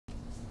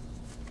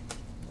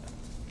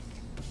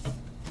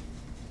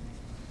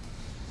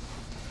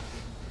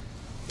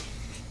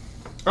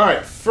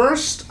Alright,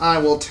 first I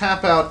will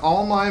tap out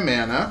all my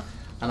mana,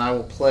 and I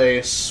will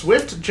play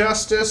Swift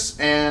Justice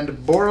and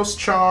Boros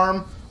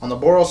Charm on the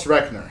Boros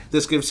Reckoner.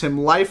 This gives him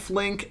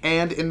lifelink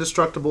and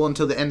indestructible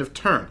until the end of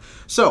turn.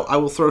 So, I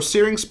will throw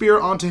Searing Spear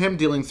onto him,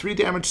 dealing 3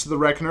 damage to the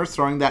Reckoner,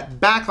 throwing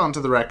that back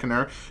onto the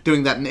Reckoner,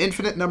 doing that an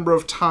infinite number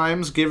of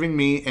times, giving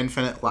me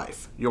infinite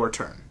life. Your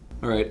turn.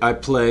 Alright, I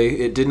play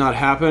It Did Not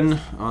Happen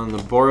on the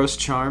Boros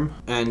Charm,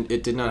 and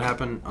It Did Not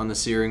Happen on the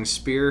Searing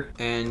Spear,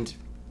 and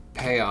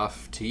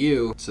payoff to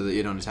you so that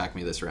you don't attack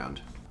me this round.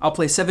 I'll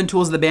play 7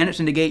 Tools of the Bandit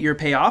to negate your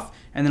payoff,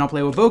 and then I'll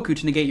play Woboku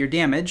to negate your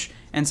damage,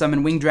 and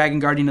summon Winged Dragon,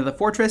 Guardian of the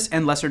Fortress,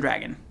 and Lesser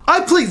Dragon. I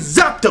play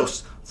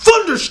Zapdos!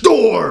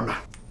 Thunderstorm!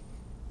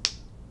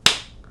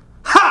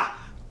 Ha!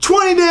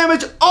 20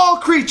 damage, all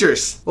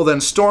creatures! Well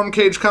then, Storm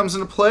Cage comes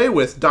into play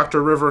with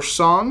Dr. River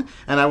Song,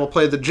 and I will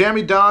play the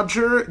Jammy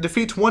Dodger,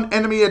 defeat 1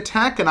 enemy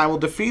attack, and I will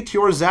defeat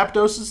your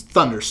Zapdos'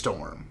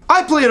 Thunderstorm.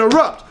 I play an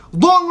Erupt!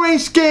 Long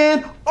range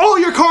scan, all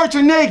your cards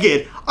are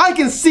naked! I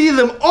can see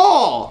them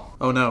all!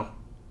 Oh no,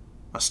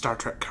 a Star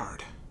Trek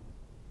card.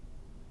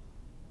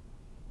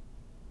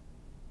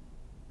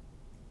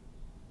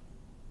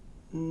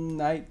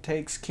 Knight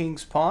takes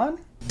King's Pawn?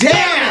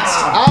 Damn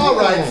it!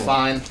 Alright,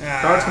 fine.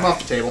 Cards come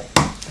off the table.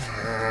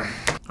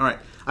 Alright,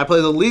 I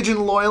play the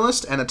Legion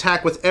Loyalist and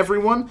attack with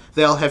everyone.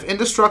 They'll have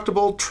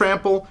Indestructible,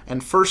 Trample,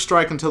 and First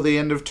Strike until the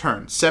end of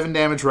turn. 7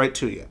 damage right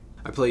to you.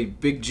 I play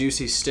Big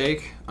Juicy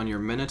Steak on your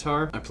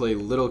Minotaur. I play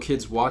Little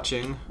Kids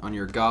Watching on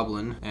your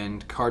Goblin,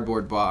 and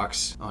Cardboard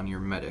Box on your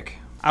Medic.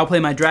 I'll play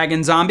my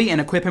Dragon Zombie and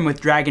equip him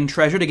with Dragon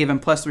Treasure to give him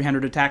plus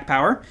 300 attack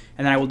power,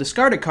 and then I will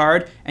discard a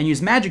card and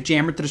use Magic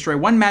Jammer to destroy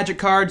 1 magic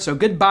card, so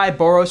goodbye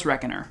Boros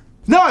Reckoner.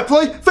 Now I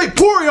play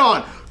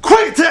Vaporeon!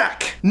 Quick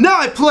Attack! Now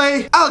I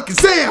play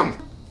Alakazam!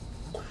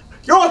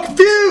 You're all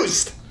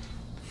confused!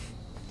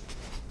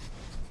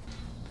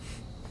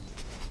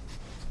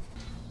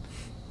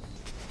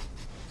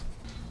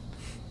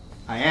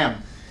 I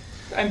am.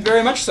 I'm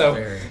very much so.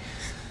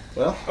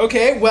 Well,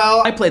 Okay,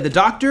 well, I play the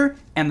Doctor,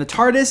 and the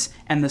TARDIS,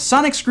 and the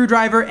Sonic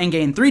Screwdriver, and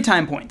gain 3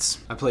 time points.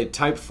 I played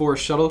Type 4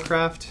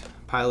 Shuttlecraft,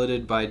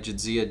 piloted by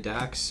Jadzia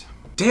Dax.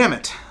 damn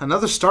it,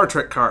 another Star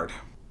Trek card.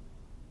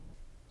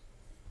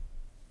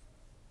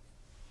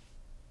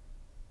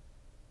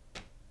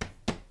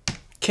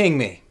 King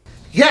me.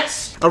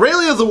 Yes!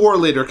 Aurelia the War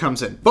Leader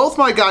comes in. Both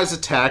my guys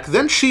attack,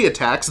 then she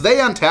attacks, they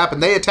untap,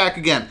 and they attack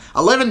again.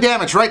 11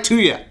 damage right to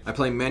you. I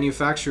play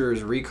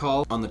Manufacturer's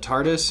Recall on the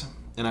TARDIS,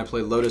 and I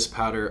play Lotus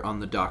Powder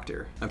on the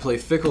Doctor. I play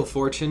Fickle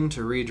Fortune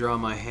to redraw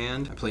my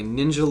hand. I play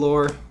Ninja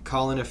Lore,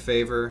 Call in a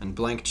Favor, and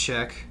Blank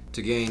Check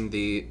to gain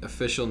the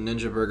official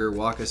Ninja Burger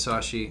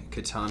Wakasashi,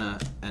 Katana,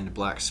 and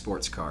Black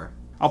Sports Car.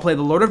 I'll play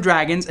the Lord of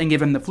Dragons and give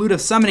him the Flute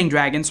of Summoning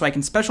Dragon so I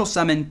can special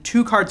summon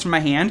 2 cards from my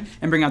hand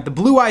and bring out the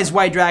Blue Eyes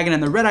White Dragon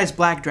and the Red Eyes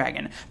Black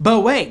Dragon.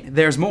 But wait,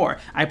 there's more.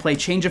 I play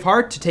Change of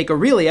Heart to take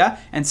Aurelia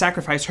and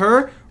sacrifice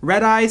her,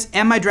 Red Eyes,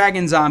 and my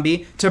Dragon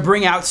Zombie to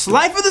bring out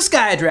Slife of the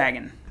Sky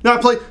Dragon. Now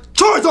I play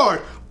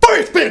Charizard!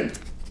 Fire Spin!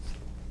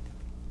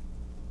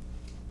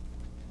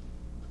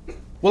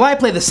 Well, I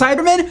play the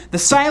Cybermen, the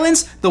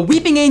Silence, the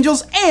Weeping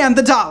Angels, and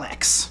the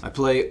Daleks. I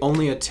play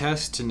Only a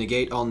Test to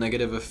negate all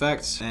negative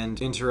effects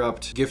and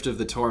interrupt Gift of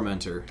the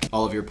Tormentor.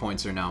 All of your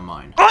points are now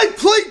mine. I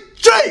play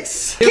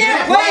Jace!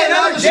 Can't play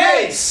another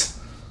Jace!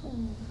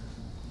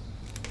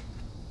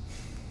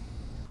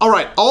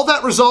 Alright, all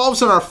that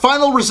resolves, and our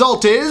final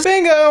result is...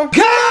 Bingo!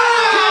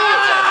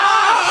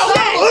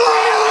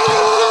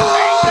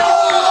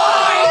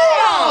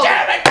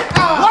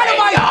 What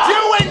am I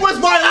doing with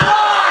my life?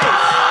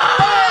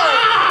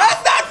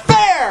 That's not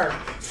fair!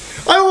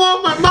 I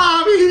want my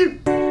mommy!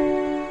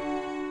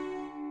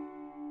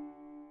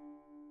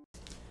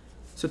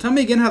 So tell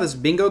me again how this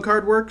bingo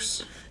card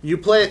works. You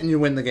play it and you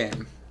win the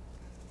game.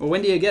 Well,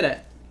 when do you get it?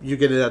 You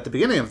get it at the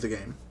beginning of the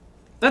game.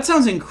 That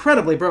sounds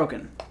incredibly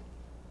broken.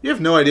 You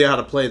have no idea how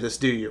to play this,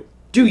 do you?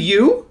 Do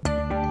you?